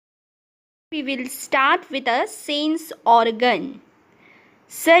We will start with a sense organ.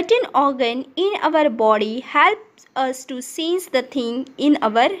 Certain organ in our body helps us to sense the thing in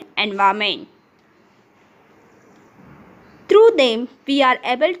our environment. Through them, we are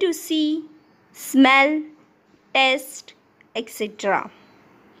able to see, smell, taste, etc.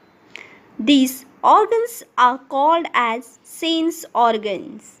 These organs are called as sense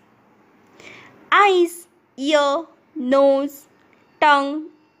organs. Eyes, ear, nose, tongue,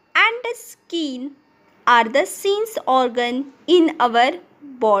 and the skin are the sense organ in our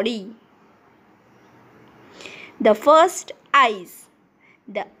body. The first, eyes.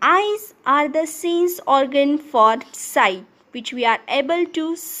 The eyes are the sense organ for sight, which we are able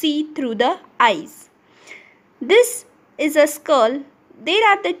to see through the eyes. This is a skull. There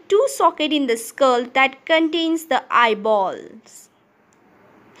are the two sockets in the skull that contains the eyeballs.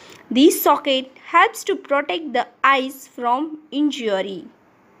 This socket helps to protect the eyes from injury.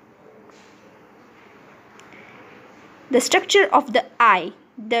 The structure of the eye.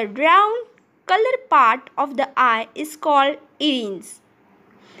 The round color part of the eye is called iris.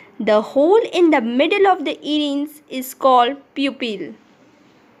 The hole in the middle of the iris is called pupil.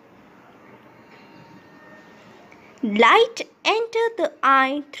 Light enters the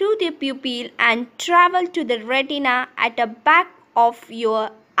eye through the pupil and travels to the retina at the back of your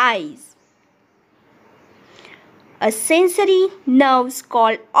eyes. A sensory nerve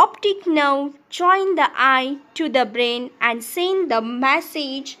called optic nerve join the eye to the brain and send the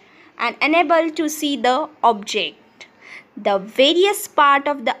message and enable to see the object. The various parts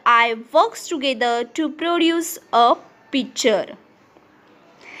of the eye works together to produce a picture.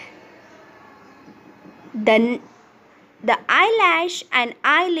 The eyelash and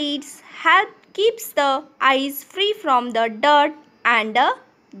eyelids help keeps the eyes free from the dirt and the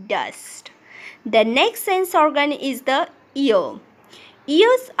dust. The next sense organ is the ear.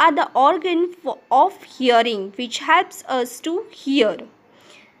 Ears are the organ of hearing which helps us to hear.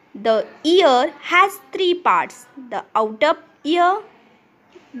 The ear has three parts: the outer ear,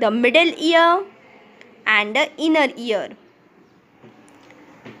 the middle ear, and the inner ear.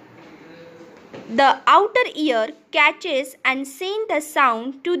 The outer ear catches and sends the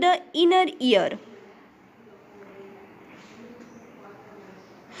sound to the inner ear.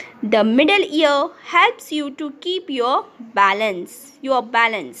 The middle ear helps you to keep your balance.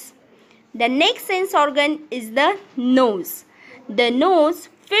 The next sense organ is the nose. The nose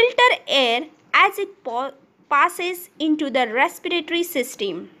filters air as it passes into the respiratory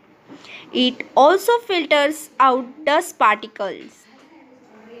system. It also filters out dust particles.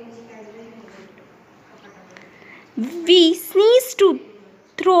 We sneeze to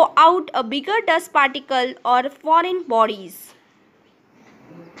throw out a bigger dust particle or foreign bodies.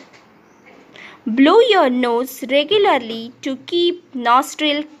 Blow your nose regularly to keep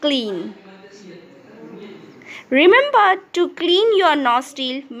nostril clean. Remember to clean your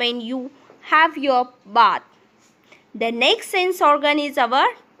nostril when you have your bath. The next sense organ is our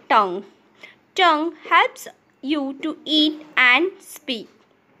tongue. Tongue helps you to eat and speak.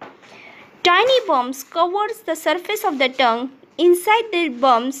 Tiny bumps covers the surface of the tongue. Inside the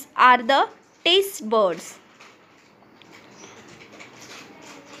bumps are the taste buds.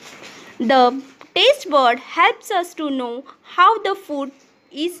 The taste bud helps us to know how the food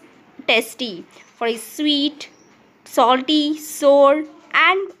is tasty, for it's sweet, salty, sour,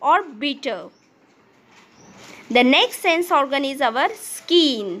 and or bitter. The next sense organ is our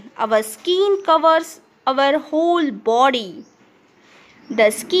skin. Our skin covers our whole body.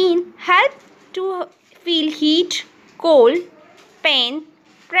 The skin helps to feel heat, cold, pain,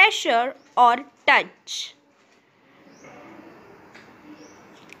 pressure, or touch.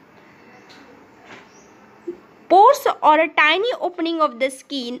 Pores or a tiny opening of the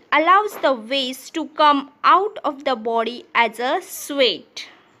skin allows the waste to come out of the body as a sweat.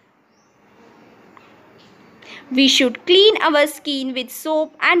 We should clean our skin with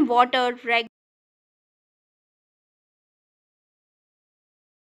soap and water regularly.